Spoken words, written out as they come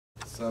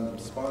some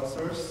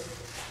sponsors.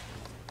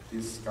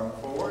 Please come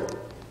forward.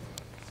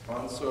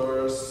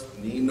 Sponsors,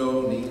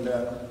 Nino,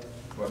 Nina,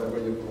 whatever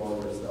you call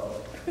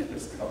yourself.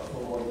 Just come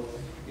forward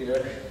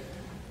here.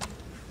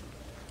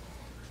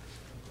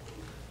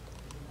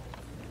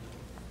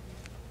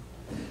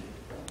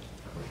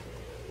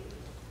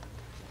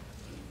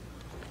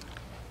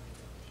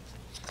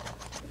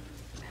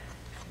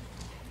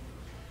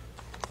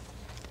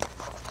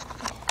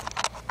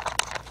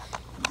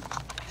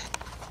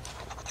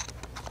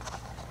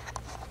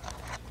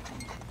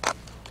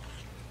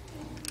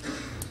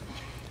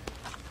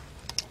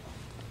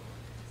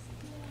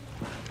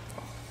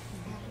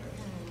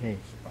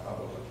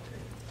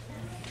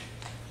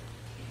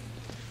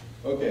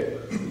 Okay,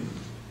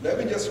 let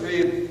me just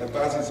read a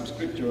passage of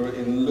scripture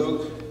in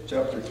Luke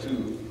chapter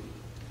 2.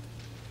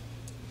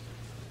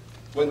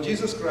 When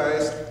Jesus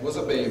Christ was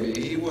a baby,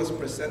 he was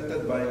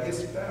presented by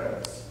his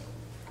parents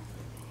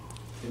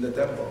in the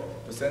temple,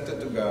 presented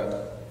to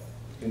God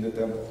in the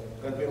temple.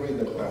 Let me read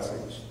that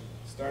passage,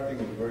 starting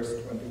in verse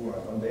 21.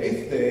 On the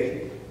 8th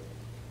day,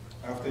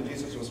 after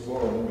Jesus was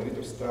born, when it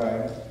was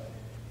time,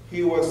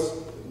 he was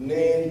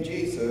named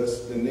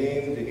Jesus, the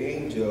name the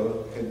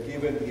angel had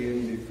given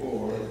him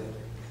before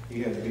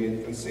he had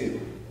been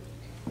conceived.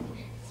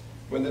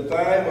 When the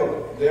time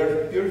of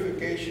their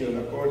purification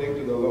according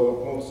to the law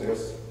of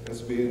Moses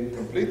has been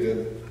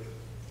completed,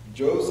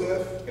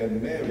 Joseph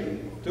and Mary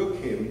took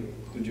him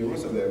to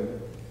Jerusalem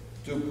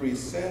to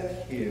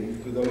present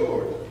him to the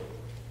Lord,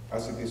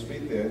 as it is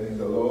written in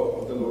the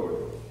law of the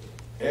Lord.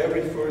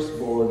 Every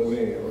firstborn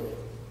male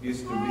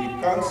is to be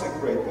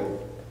consecrated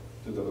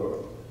to the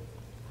Lord,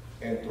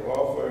 and to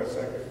offer a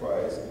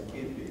sacrifice in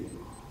keeping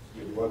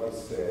with what is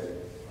said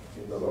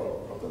in the law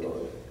of the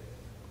Lord.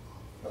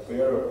 A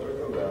pair of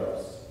turtle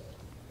doves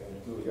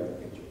and 2 young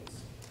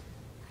pigeons.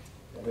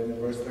 And then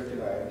in verse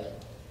 39,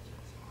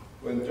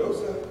 when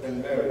Joseph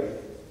and Mary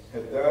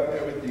had done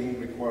everything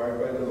required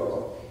by the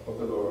law of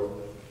the Lord,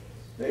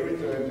 they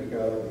returned to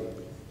Galilee,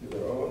 to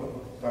their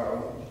own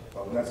town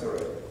of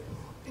Nazareth.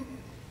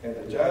 And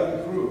the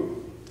child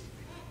grew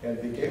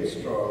and became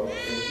strong,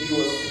 and he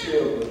was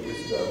filled with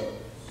wisdom,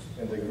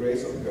 and the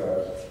grace of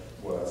God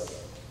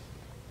was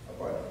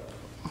upon him.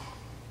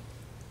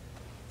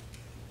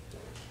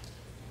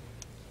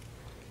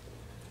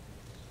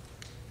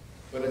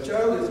 When a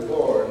child is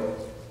born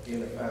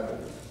in a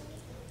family,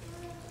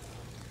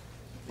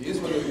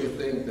 usually we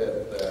think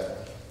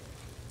that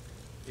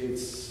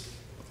it's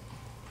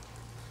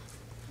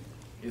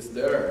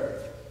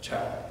their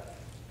child.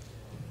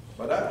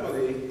 But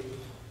actually,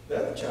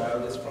 that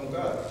child is from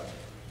God.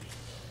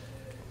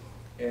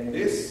 And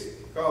this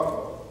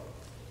couple,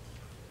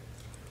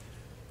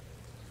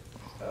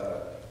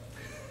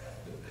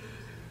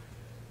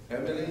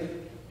 Emily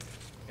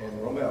and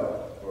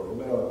Romel, or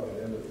Romel and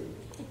Emily,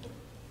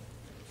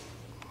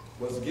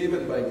 was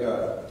given by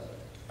God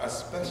a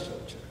special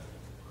child,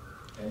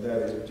 and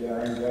that is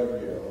John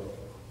Gabriel.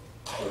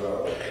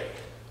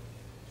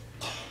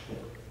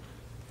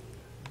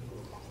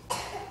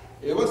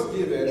 It was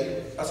given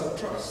as a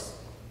trust.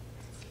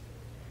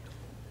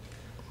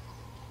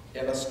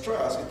 And as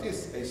trust, it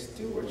is a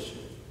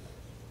stewardship.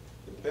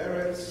 The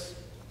parents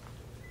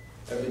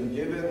have been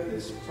given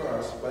this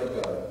trust by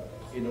God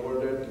in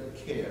order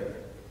to care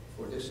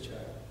for this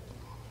child,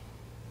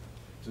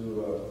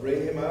 to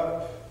bring him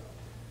up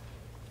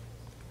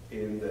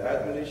in the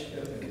admonition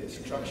and the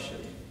instruction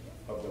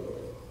of the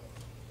Lord.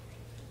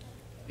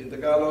 In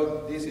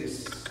Tagalog, this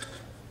is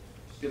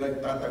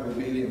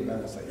pinagtatagubilin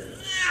lang sa iyo.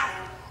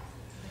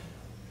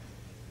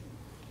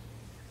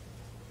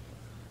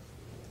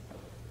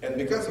 And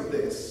because of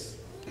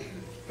this,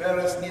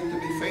 parents need to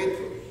be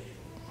faithful.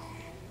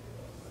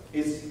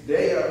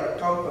 They are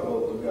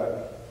accountable to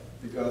God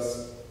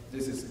because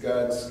this is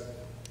God's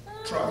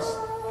trust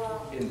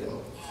in them.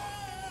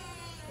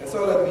 And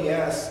so let me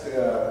ask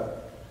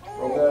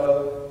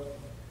Romel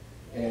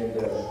and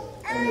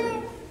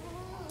Emily,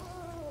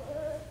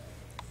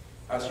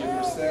 as you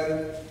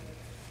present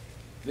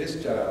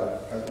this child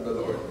unto the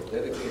Lord,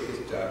 dedicate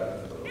this child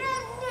unto the Lord,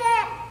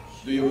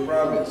 do you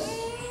promise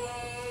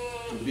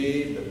to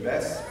be the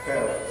best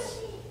parents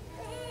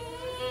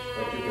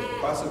that you can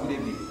possibly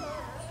be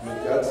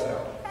with God's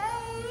help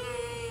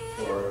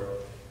for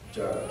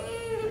John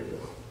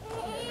Gabriel?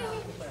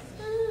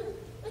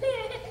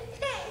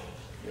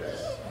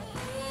 Yes.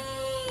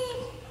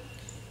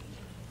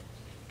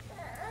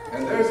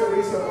 And there's a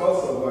reason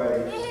also why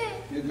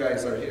you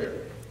guys are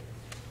here.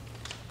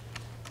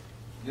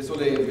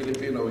 Usually in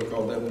Filipino we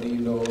call them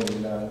Nino,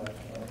 Nina,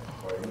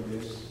 or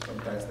English,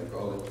 sometimes they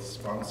call it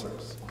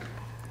sponsors.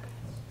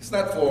 It's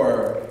not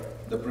for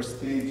the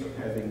prestige of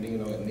having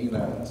Nino and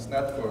Nina. It's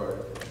not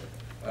for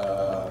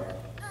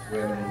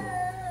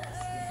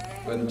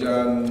when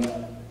John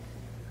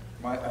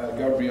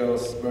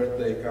Gabriel's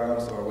birthday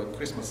comes or when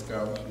Christmas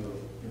comes,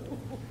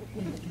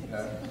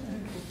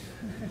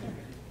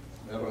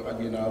 merong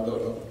aguinaldo,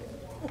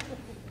 no?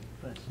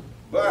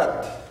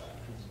 But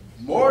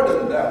more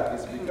than that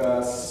is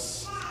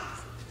because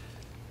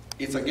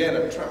it's again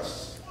a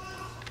trust.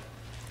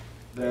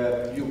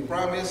 that you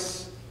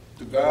promise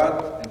to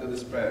God and to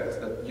these parents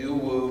that you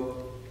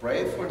will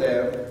pray for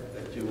them,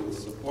 that you will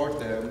support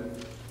them,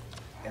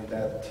 and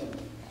that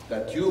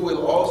you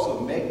will also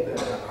make them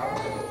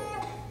accountable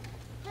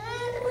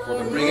for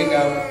the bringing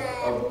up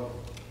of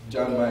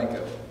John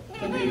Michael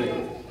to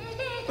be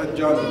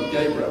John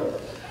Gabriel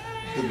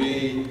to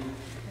be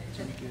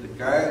the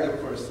kind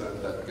of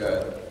person that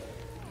God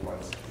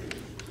wants him to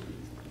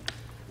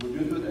be. Would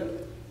you do that?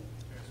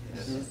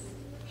 Yes.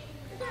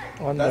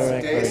 On That's the the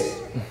record. case,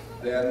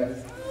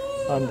 then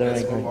On the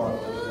let's record. move on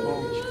to the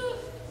dedication.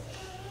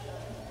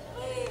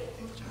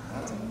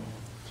 John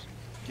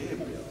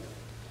Gabriel.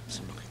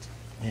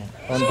 Yeah.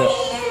 On the...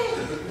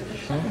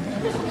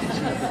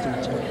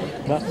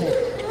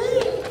 Bakit?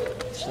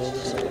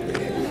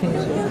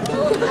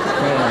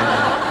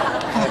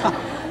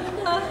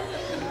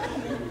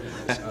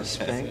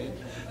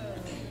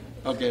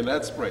 Okay,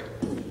 let's pray.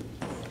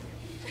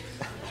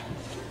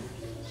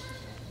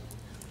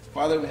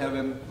 Father in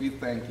heaven, we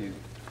thank you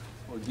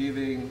for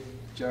giving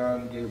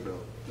John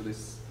Gabriel to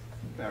his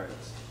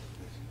parents.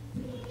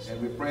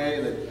 And we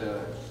pray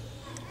that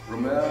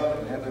Romel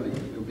and Emily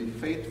will be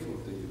faithful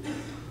to you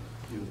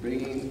in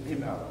bringing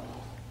him out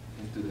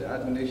into the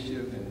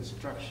admonition and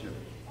instruction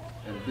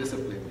and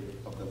discipline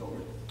of the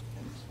Lord.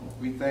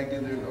 We thank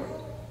you, dear Lord,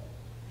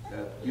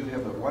 that you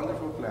have a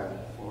wonderful plan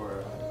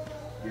for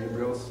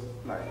Gabriel's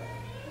life.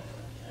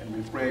 And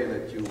we pray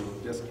that you will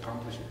just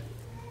accomplish it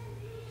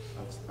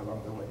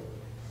along the way.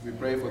 We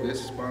pray for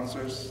these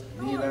sponsors,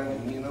 Nina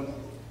and Ninam.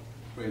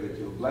 Pray that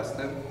you will bless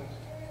them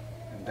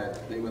and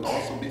that they will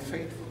also be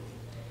faithful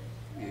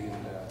in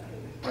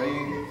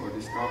praying for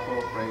this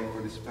couple, praying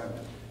for this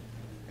family,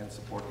 and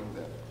supporting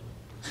them,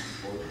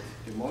 both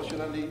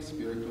emotionally,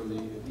 spiritually,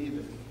 and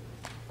even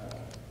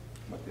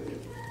materially.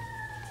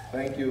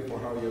 Thank you for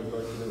how you're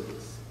going to do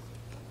this.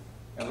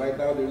 And right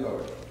now, dear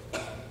Lord,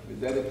 we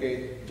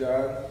dedicate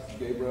John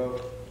Gabriel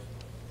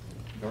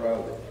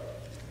Garalde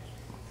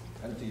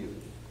unto you.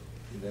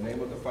 In the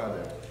name of the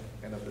Father,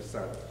 and of the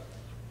Son,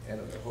 and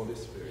of the Holy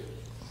Spirit.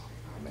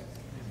 Amen.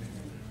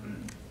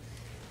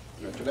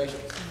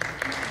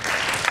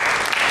 Congratulations.